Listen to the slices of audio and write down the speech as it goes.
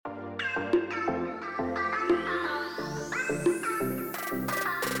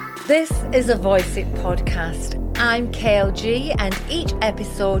This is a Voice It podcast. I'm KLG, and each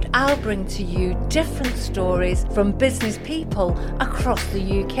episode I'll bring to you different stories from business people across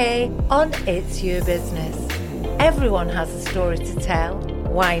the UK on It's Your Business. Everyone has a story to tell.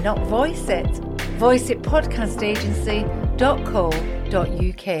 Why not voice it?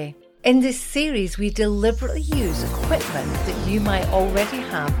 voiceitpodcastagency.co.uk. In this series, we deliberately use equipment that you might already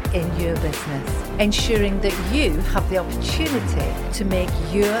have in your business, ensuring that you have the opportunity to make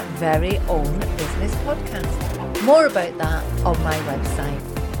your very own business podcast. More about that on my website.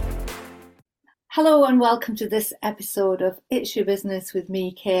 Hello and welcome to this episode of It's Your Business with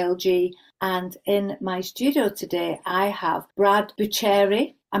me, KLG. And in my studio today, I have Brad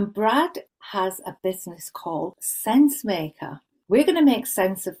Bucceri. And Brad has a business called SenseMaker. We're going to make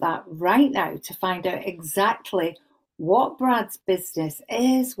sense of that right now to find out exactly what Brad's business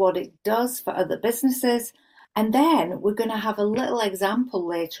is, what it does for other businesses, and then we're going to have a little example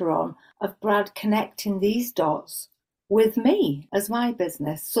later on of Brad connecting these dots with me as my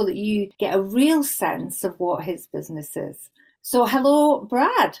business so that you get a real sense of what his business is. So hello,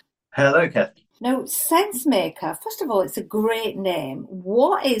 Brad. Hello, Kathy. Now, SenseMaker, first of all, it's a great name.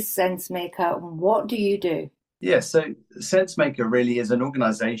 What is SenseMaker and what do you do? Yeah, so SenseMaker really is an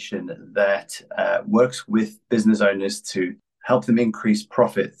organization that works with business owners to help them increase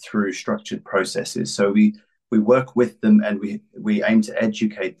profit through structured processes. So we work with them and we aim to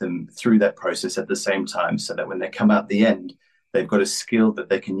educate them through that process at the same time so that when they come out the end, they've got a skill that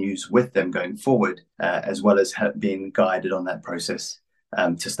they can use with them going forward, as well as being guided on that process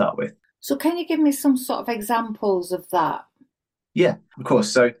to start with. So can you give me some sort of examples of that? Yeah, of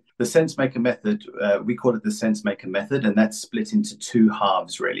course. So the SenseMaker method, we call it the SenseMaker method, and that's split into two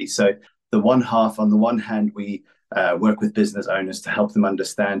halves, really. So the one half, on the one hand, we work with business owners to help them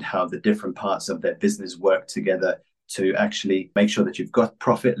understand how the different parts of their business work together to actually make sure that you've got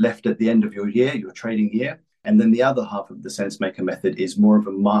profit left at the end of your year, your trading year. And then the other half of the SenseMaker method is more of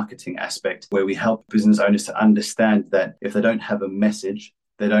a marketing aspect where we help business owners to understand that if they don't have a message,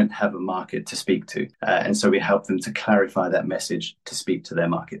 they don't have a market to speak to. And so we help them to clarify that message to speak to their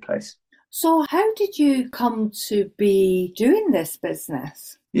marketplace. So how did you come to be doing this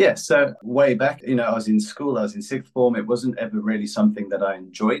business? Yeah, so way back, I was in school, I was in sixth form. It wasn't ever really something that I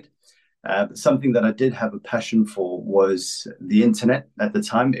enjoyed. But something that I did have a passion for was the internet at the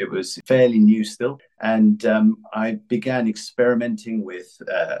time. It was fairly new still. And I began experimenting with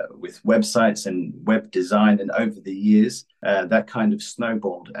websites and web design. And over the years, that kind of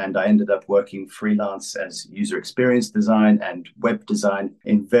snowballed. And I ended up working freelance as user experience design and web design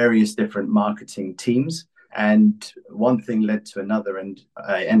in various different marketing teams. And one thing led to another. And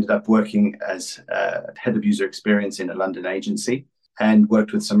I ended up working as head of user experience in a London agency. And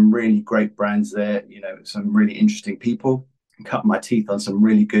worked with some really great brands there, some really interesting people, cut my teeth on some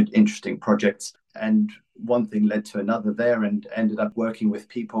really good, interesting projects. And one thing led to another there and ended up working with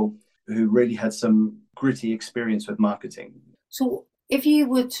people who really had some gritty experience with marketing. So if you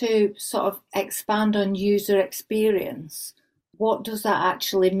were to sort of expand on user experience, what does that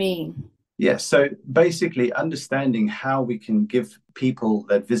actually mean? Yeah, so basically understanding how we can give people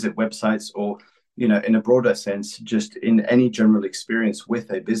that visit websites or in a broader sense, just in any general experience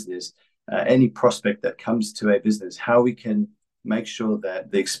with a business, any prospect that comes to a business, how we can make sure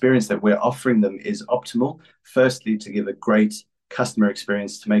that the experience that we're offering them is optimal. Firstly, to give a great customer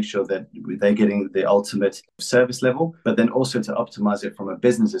experience, to make sure that they're getting the ultimate service level, but then also to optimize it from a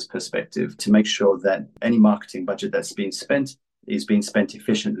business's perspective, to make sure that any marketing budget that's being spent is being spent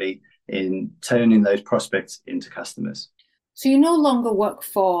efficiently in turning those prospects into customers. So you no longer work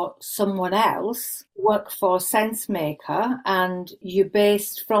for someone else, work for SenseMaker, and you're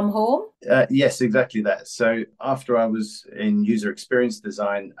based from home? Yes, exactly that. So after I was in user experience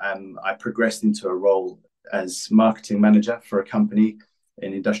design, I progressed into a role as marketing manager for a company,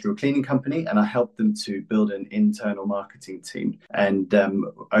 an industrial cleaning company, and I helped them to build an internal marketing team. And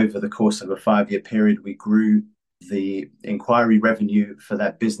over the course of a 5-year period, we grew the inquiry revenue for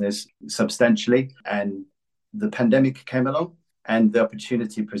that business substantially. And the pandemic came along and the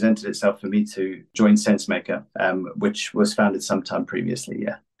opportunity presented itself for me to join SenseMaker, which was founded sometime previously,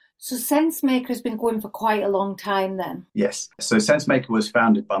 yeah. So SenseMaker has been going for quite a long time then? Yes. So SenseMaker was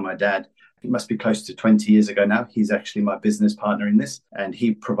founded by my dad. It must be close to 20 years ago now. He's actually my business partner in this, and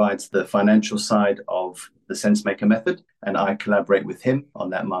he provides the financial side of the SenseMaker method, and I collaborate with him on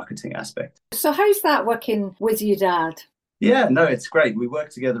that marketing aspect. So how's that working with your dad? Yeah, no, it's great. We work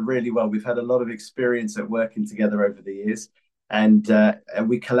together really well. We've had a lot of experience at working together over the years, and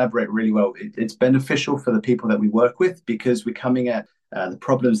we collaborate really well. It's beneficial for the people that we work with because we're coming at the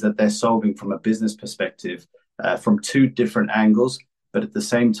problems that they're solving from a business perspective from two different angles, but at the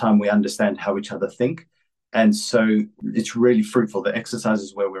same time, we understand how each other think. And so it's really fruitful. The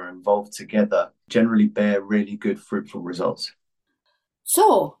exercises where we're involved together generally bear really good, fruitful results.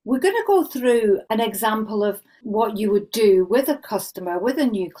 So we're going to go through an example of what you would do with a customer, with a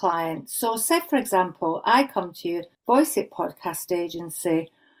new client. So say, for example, I come to you, Voice It Podcast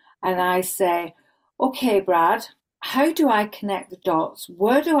Agency, and I say, okay, Brad, how do I connect the dots?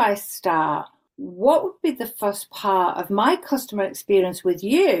 Where do I start? What would be the first part of my customer experience with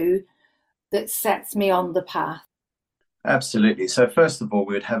you that sets me on the path? Absolutely. So first of all,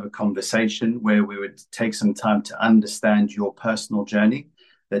 we would have a conversation where we would take some time to understand your personal journey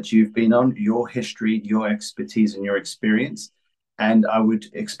that you've been on, your history, your expertise, and your experience. And I would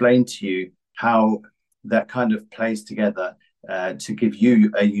explain to you how that kind of plays together to give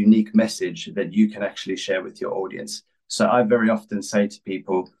you a unique message that you can actually share with your audience. So I very often say to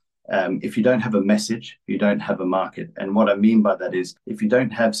people, if you don't have a message, you don't have a market. And what I mean by that is if you don't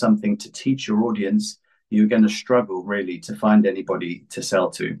have something to teach your audience, you're going to struggle really to find anybody to sell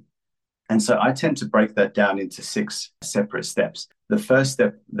to. And so I tend to break that down into 6 separate steps. The first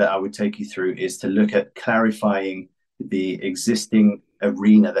step that I would take you through is to look at clarifying the existing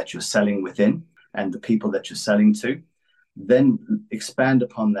arena that you're selling within and the people that you're selling to. Then expand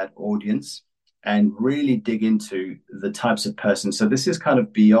upon that audience and really dig into the types of persons. So this is kind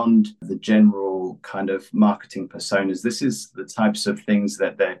of beyond the general kind of marketing personas. This is the types of things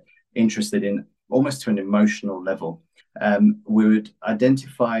that they're interested in, almost to an emotional level. We would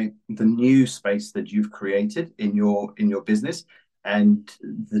identify the new space that you've created in your business and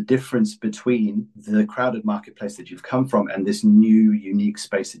the difference between the crowded marketplace that you've come from and this new unique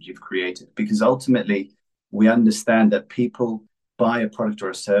space that you've created. Because ultimately, we understand that people buy a product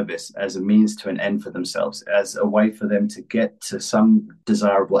or a service as a means to an end for themselves, as a way for them to get to some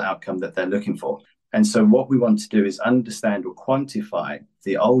desirable outcome that they're looking for. And so what we want to do is understand or quantify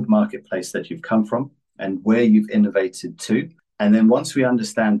the old marketplace that you've come from and where you've innovated to. And then once we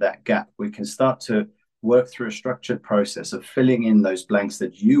understand that gap, we can start to work through a structured process of filling in those blanks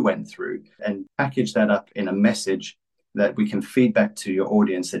that you went through and package that up in a message that we can feed back to your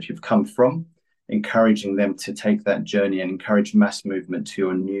audience that you've come from, encouraging them to take that journey and encourage mass movement to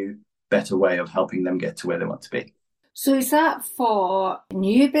your new, better way of helping them get to where they want to be. So is that for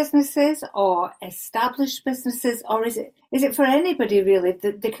new businesses or established businesses, or is it for anybody really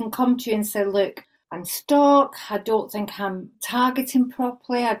that they can come to you and say, look, I'm stuck, I don't think I'm targeting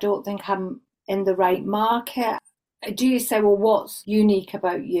properly, I don't think I'm in the right market? Do you say, well, what's unique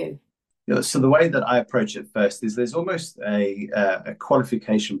about you? So the way that I approach it first is there's almost a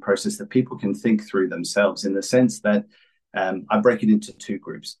qualification process that people can think through themselves, in the sense that I break it into 2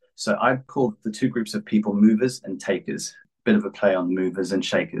 groups. So I call the 2 groups of people movers and takers, bit of a play on movers and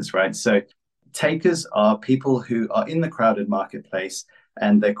shakers, right? So takers are people who are in the crowded marketplace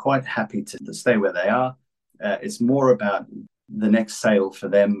and they're quite happy to stay where they are. It's more about the next sale for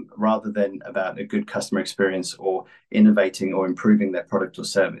them rather than about a good customer experience or innovating or improving their product or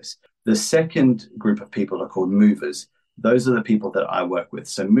service. The second group of people are called movers. Those are the people that I work with.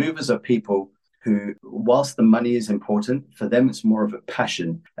 So movers are people who, whilst the money is important, for them it's more of a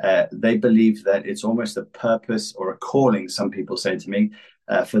passion. They believe that it's almost a purpose or a calling, some people say to me,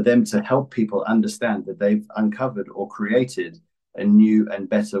 for them to help people understand that they've uncovered or created a new and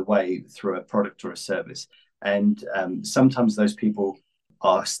better way through a product or a service. And sometimes those people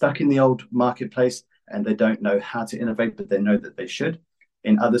are stuck in the old marketplace and they don't know how to innovate, but they know that they should.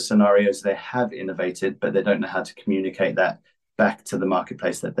 In other scenarios, they have innovated, but they don't know how to communicate that back to the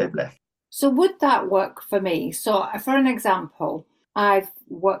marketplace that they've left. So would that work for me? So for an example, I've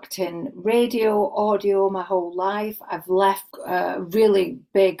worked in radio, audio my whole life. I've left a really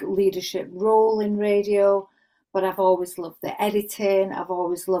big leadership role in radio, but I've always loved the editing. I've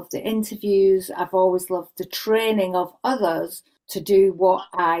always loved the interviews. I've always loved the training of others to do what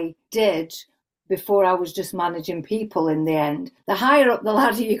I did before I was just managing people in the end. The higher up the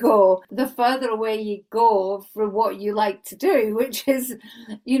ladder you go, the further away you go from what you like to do, which is,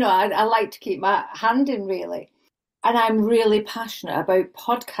 I like to keep my hand in really. And I'm really passionate about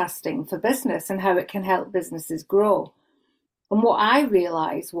podcasting for business and how it can help businesses grow. And what I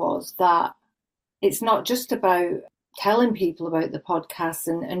realised was that it's not just about telling people about the podcast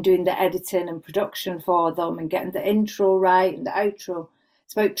and doing the editing and production for them and getting the intro right and the outro.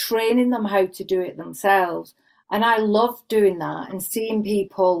 It's about training them how to do it themselves. And I love doing that and seeing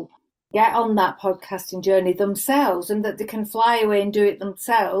people get on that podcasting journey themselves and that they can fly away and do it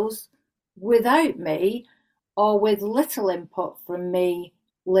themselves without me or with little input from me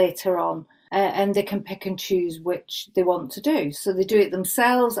later on. And they can pick and choose which they want to do. So they do it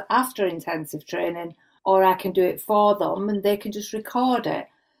themselves after intensive training, or I can do it for them and they can just record it.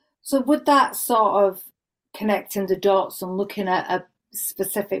 So would that sort of connecting the dots and looking at a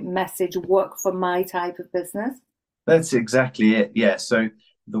specific message work for my type of business? That's exactly it. Yeah. So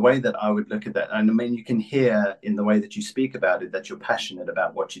the way that I would look at that, and I mean, you can hear in the way that you speak about it that you're passionate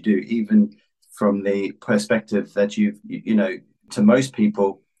about what you do, even from the perspective that to most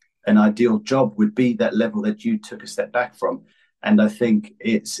people, an ideal job would be that level that you took a step back from. And I think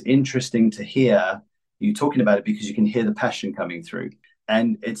it's interesting to hear you talking about it because you can hear the passion coming through.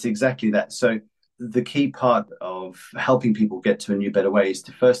 And it's exactly that. So the key part of helping people get to a new, better way is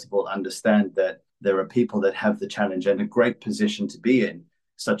to, first of all, understand that there are people that have the challenge, and a great position to be in,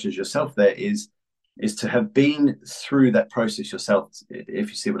 such as yourself there, is to have been through that process yourself, if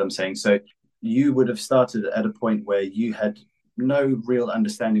you see what I'm saying. So you would have started at a point where you had no real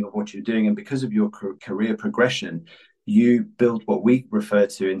understanding of what you're doing, and because of your career progression, you built what we refer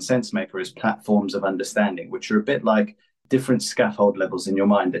to in SenseMaker as platforms of understanding, which are a bit like different scaffold levels in your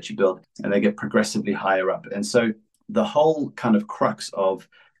mind that you build, and they get progressively higher up. And so the whole kind of crux of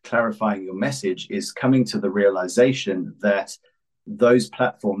clarifying your message is coming to the realization that those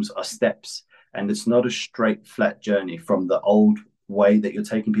platforms are steps, and it's not a straight, flat journey from the old way that you're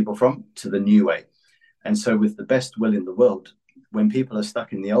taking people from to the new way. And so with the best will in the world, when people are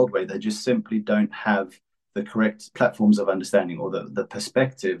stuck in the old way, they just simply don't have the correct platforms of understanding or the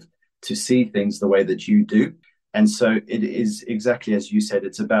perspective to see things the way that you do. And so it is exactly as you said,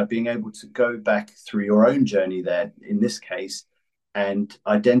 it's about being able to go back through your own journey there, in this case, and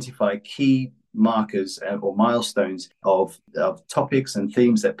identify key markers or milestones of topics and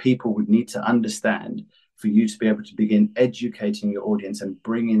themes that people would need to understand for you to be able to begin educating your audience and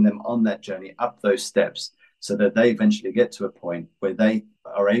bringing them on that journey up those steps so that they eventually get to a point where they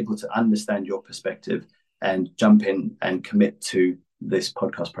are able to understand your perspective and jump in and commit to this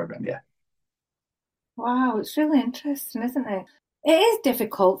podcast program. Yeah. Wow, it's really interesting, isn't it? It is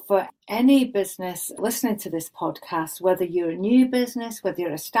difficult for any business listening to this podcast, whether you're a new business, whether you're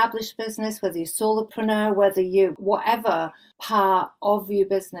an established business, whether you're a solopreneur, whether you, whatever part of your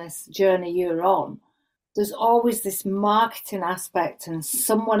business journey you're on, there's always this marketing aspect and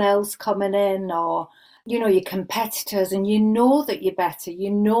someone else coming in, or, your competitors, and you know that you're better, you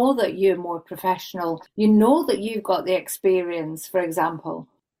know that you're more professional, you know that you've got the experience, for example.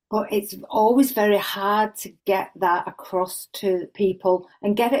 But it's always very hard to get that across to people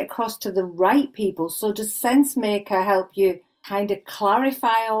and get it across to the right people. So does SenseMaker help you kind of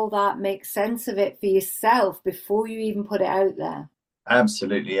clarify all that, make sense of it for yourself before you even put it out there?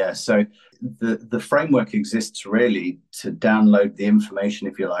 Absolutely, yeah. So the framework exists really to download the information,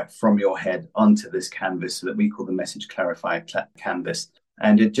 if you like, from your head onto this canvas that we call the message clarifier canvas.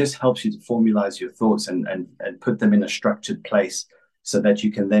 And it just helps you to formalize your thoughts and put them in a structured place so that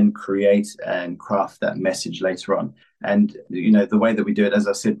you can then create and craft that message later on. And, the way that we do it, as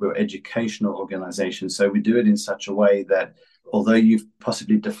I said, we're an educational organization. So we do it in such a way that although you've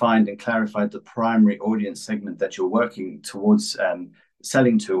possibly defined and clarified the primary audience segment that you're working towards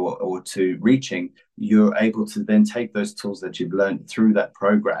selling to or to reaching, you're able to then take those tools that you've learned through that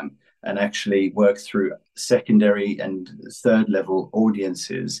program and actually work through secondary and third level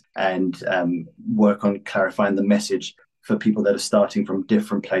audiences and work on clarifying the message for people that are starting from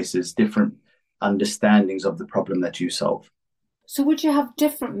different places, different understandings of the problem that you solve. So would you have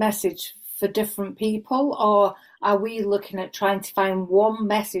different message for different people, or are we looking at trying to find one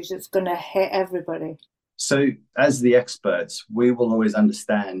message that's going to hit everybody? So as the experts, we will always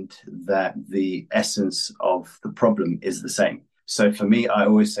understand that the essence of the problem is the same. So for me, I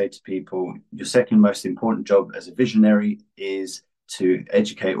always say to people, your second most important job as a visionary is to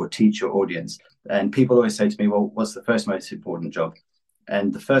educate or teach your audience. And people always say to me, well, what's the first most important job?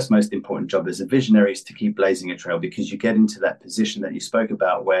 And the first most important job as a visionary is to keep blazing a trail, because you get into that position that you spoke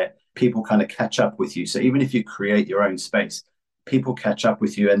about where people kind of catch up with you. So even if you create your own space, people catch up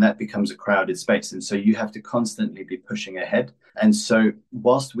with you and that becomes a crowded space. And so you have to constantly be pushing ahead. And so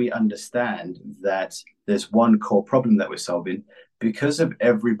whilst we understand that there's one core problem that we're solving, because of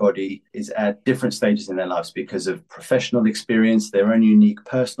everybody is at different stages in their lives, because of professional experience, their own unique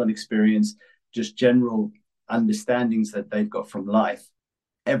personal experience, just general understandings that they've got from life,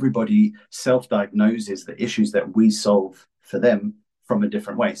 everybody self-diagnoses the issues that we solve for them from a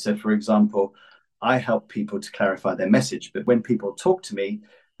different way. So for example, I help people to clarify their message, but when people talk to me,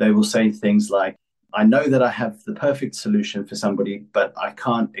 they will say things like, I know that I have the perfect solution for somebody, but I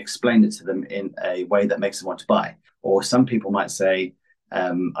can't explain it to them in a way that makes them want to buy. Or some people might say,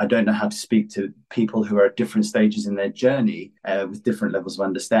 I don't know how to speak to people who are at different stages in their journey with different levels of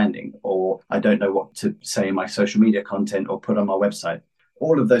understanding, or I don't know what to say in my social media content or put on my website.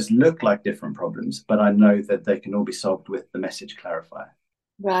 all of those look like different problems, but I know that they can all be solved with the message clarifier.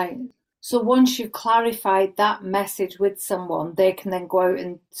 Right. So once you've clarified that message with someone, they can then go out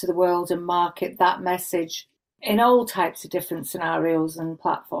into the world and market that message in all types of different scenarios and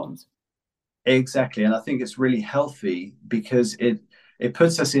platforms. Exactly. And I think it's really healthy because it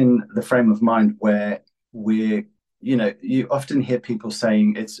puts us in the frame of mind where we're, you often hear people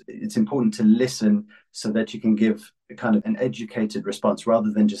saying it's important to listen so that you can give kind of an educated response rather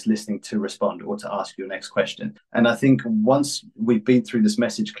than just listening to respond or to ask your next question. And I think once we've been through this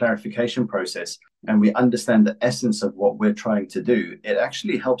message clarification process and we understand the essence of what we're trying to do, it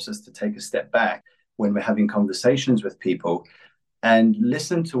actually helps us to take a step back when we're having conversations with people and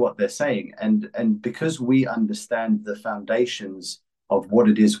listen to what they're saying. And because we understand the foundations of what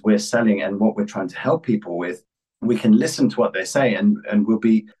it is we're selling and what we're trying to help people with, we can listen to what they say and we'll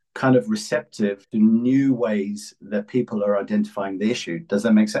be kind of receptive to new ways that people are identifying the issue. Does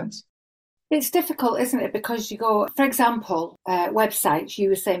that make sense? It's difficult, isn't it? Because you go, for example, websites. You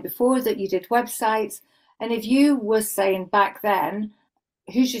were saying before that you did websites. And if you were saying back then,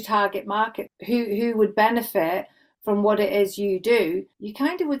 who's your target market? Who would benefit from what it is you do? You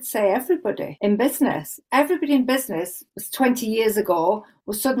kind of would say everybody in business. Everybody in business was 20 years ago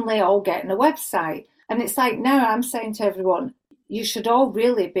was suddenly all getting a website. And it's like now I'm saying to everyone, you should all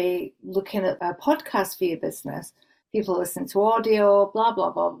really be looking at a podcast for your business. People listen to audio, blah, blah,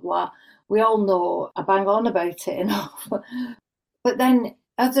 blah, blah. We all know I bang on about it enough. But then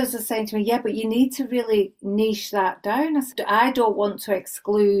others are saying to me, yeah, but you need to really niche that down. I said, I don't want to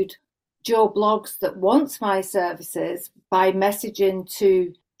exclude Joe Blogs that wants my services by messaging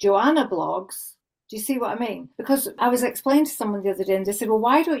to Joanna Blogs. Do you see what I mean? Because I was explaining to someone the other day and they said, well,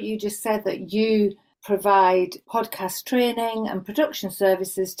 why don't you just say that you provide podcast training and production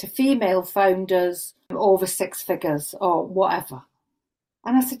services to female founders over 6 figures or whatever?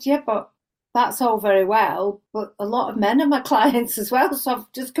 And I said, yeah, but that's all very well, but a lot of men are my clients as well, so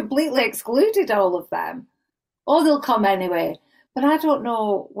I've just completely excluded all of them. Or they'll come anyway, but I don't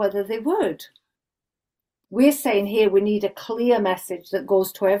know whether they would. We're saying here we need a clear message that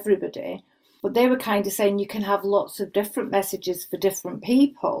goes to everybody, but they were kind of saying you can have lots of different messages for different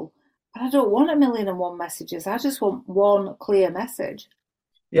people. But I don't want 1,000,001 messages. I just want one clear message.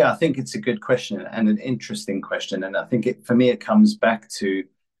 Yeah, I think it's a good question and an interesting question. And I think for me, it comes back to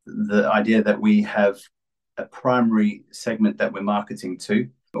the idea that we have a primary segment that we're marketing to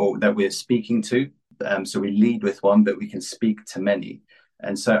or that we're speaking to. So we lead with one, but we can speak to many.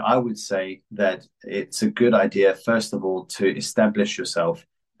 And so I would say that it's a good idea, first of all, to establish yourself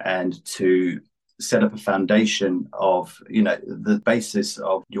and to set up a foundation of, the basis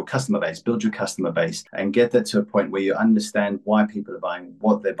of your customer base, build your customer base and get that to a point where you understand why people are buying,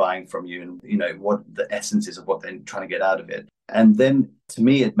 what they're buying from you and, what the essence is of what they're trying to get out of it. And then to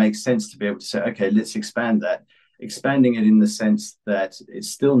me, it makes sense to be able to say, okay, let's expand that, expanding it in the sense that it's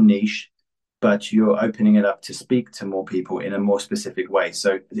still niche, but you're opening it up to speak to more people in a more specific way.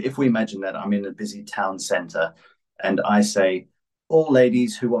 So if we imagine that I'm in a busy town center and I say, all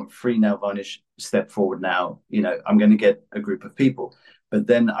ladies who want free nail varnish, step forward now. I'm going to get a group of people. But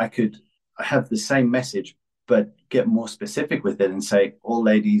then I could have the same message, but get more specific with it and say, all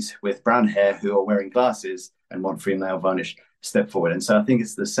ladies with brown hair who are wearing glasses and want free nail varnish, step forward. And so I think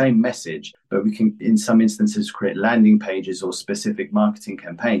it's the same message, but we can, in some instances, create landing pages or specific marketing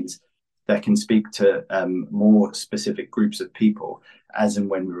campaigns that can speak to more specific groups of people as and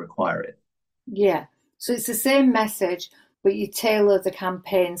when we require it. Yeah. So it's the same message, but you tailor the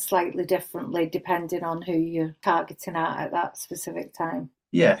campaign slightly differently depending on who you're targeting at that specific time.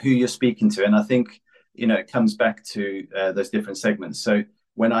 Yeah, who you're speaking to. And I think, it comes back to those different segments. So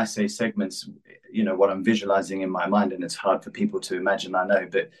when I say segments, what I'm visualizing in my mind, and it's hard for people to imagine, I know,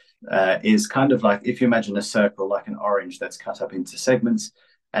 but is kind of like if you imagine a circle like an orange that's cut up into segments,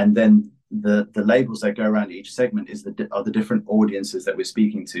 and then the labels that go around each segment are the different audiences that we're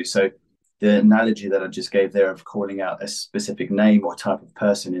speaking to. So the analogy that I just gave there of calling out a specific name or type of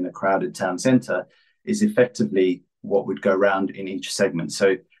person in a crowded town center is effectively what would go around in each segment.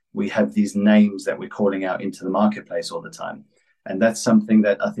 So we have these names that we're calling out into the marketplace all the time. And that's something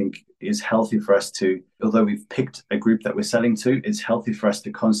that I think is healthy for us to, although we've picked a group that we're selling to, it's healthy for us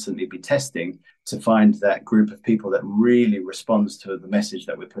to constantly be testing to find that group of people that really responds to the message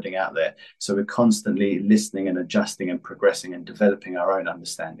that we're putting out there. So we're constantly listening and adjusting and progressing and developing our own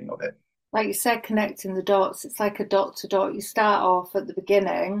understanding of it. Like you said, connecting the dots, it's like a dot to dot. You start off at the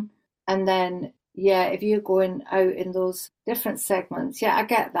beginning and then, if you're going out in those different segments, I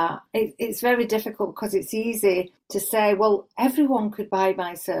get that. It's very difficult because it's easy to say, well, everyone could buy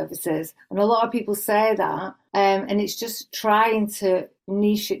my services. And a lot of people say that. And it's just trying to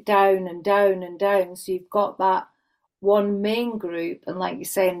niche it down and down and down. So you've got that one main group, and like you're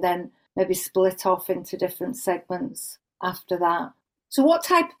saying, then maybe split off into different segments after that. So what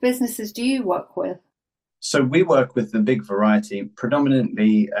type of businesses do you work with? So we work with the big variety,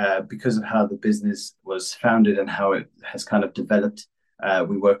 predominantly because of how the business was founded and how it has kind of developed.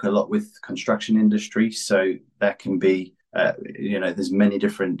 We work a lot with construction industry, so that can be, there's many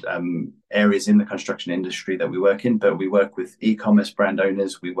different areas in the construction industry that we work in, but we work with e-commerce brand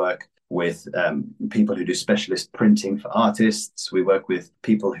owners, we work with people who do specialist printing for artists, we work with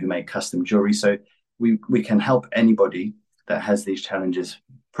people who make custom jewelry. So we can help anybody that has these challenges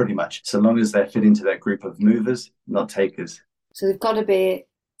pretty much, so long as they fit into that group of movers, not takers. So they've got to be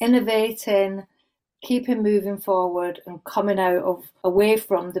innovating, keeping moving forward and coming away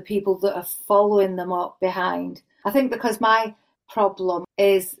from the people that are following them up behind. I think because my problem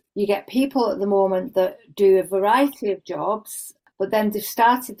is you get people at the moment that do a variety of jobs, but then they've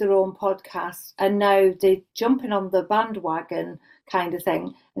started their own podcast and now they're jumping on the bandwagon kind of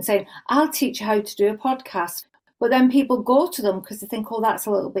thing and saying, I'll teach you how to do a podcast. But then people go to them because they think, oh, that's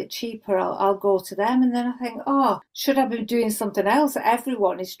a little bit cheaper. I'll go to them. And then I think, oh, should I be doing something else?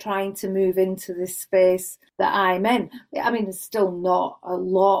 Everyone is trying to move into this space that I'm in. I mean, there's still not a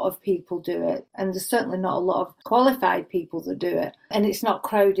lot of people do it. And there's certainly not a lot of qualified people that do it. And it's not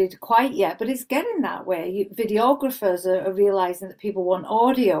crowded quite yet, but it's getting that way. Videographers are realising that people want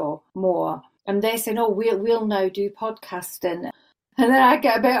audio more. And they're saying, oh, we'll now do podcasting. And then I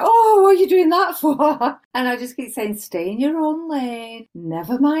get a bit, oh, what are you doing that for? And I just keep saying, stay in your own lane.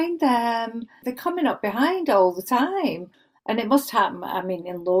 Never mind them. They're coming up behind all the time. And it must happen, I mean,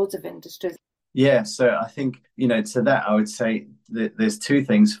 in loads of industries. Yeah, so I think, to that, I would say that there's two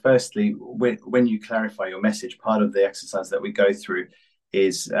things. Firstly, when you clarify your message, part of the exercise that we go through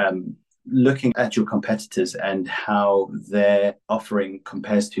is looking at your competitors and how their offering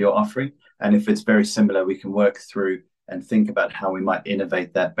compares to your offering. And if it's very similar, we can work through and think about how we might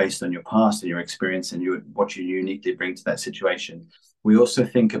innovate that based on your past and your experience and what you uniquely bring to that situation. We also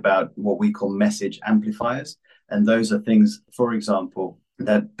think about what we call message amplifiers. And those are things, for example,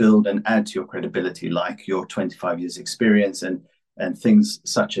 that build and add to your credibility, like your 25 years experience and things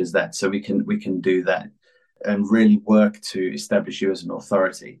such as that. So we can do that and really work to establish you as an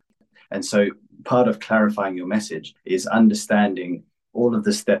authority. And so part of clarifying your message is understanding all of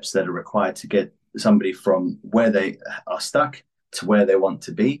the steps that are required to get somebody from where they are stuck to where they want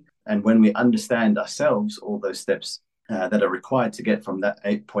to be. And when we understand ourselves, all those steps that are required to get from that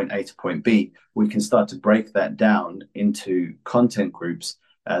point A to point B, we can start to break that down into content groups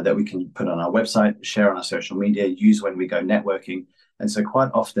that we can put on our website, share on our social media, use when we go networking. And so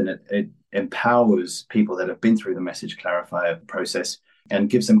quite often it empowers people that have been through the message clarifier process and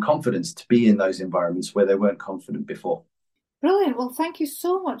gives them confidence to be in those environments where they weren't confident before. Brilliant. Well, thank you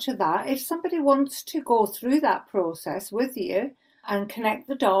so much for that. If somebody wants to go through that process with you and connect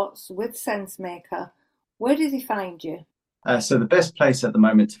the dots with SenseMaker, where do they find you? So the best place at the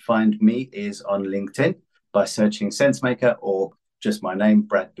moment to find me is on LinkedIn by searching SenseMaker or just my name,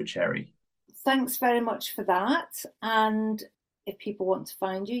 Brad Bucceri. Thanks very much for that. And if people want to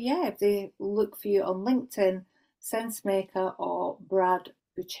find you, if they look for you on LinkedIn, SenseMaker or Brad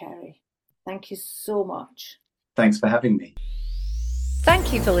Bucceri. Thank you so much. Thanks for having me.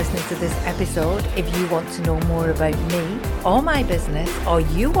 Thank you for listening to this episode. If you want to know more about me or my business, or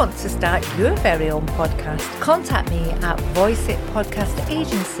you want to start your very own podcast, contact me at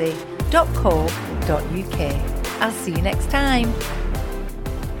voiceitpodcastagency.co.uk. I'll see you next time.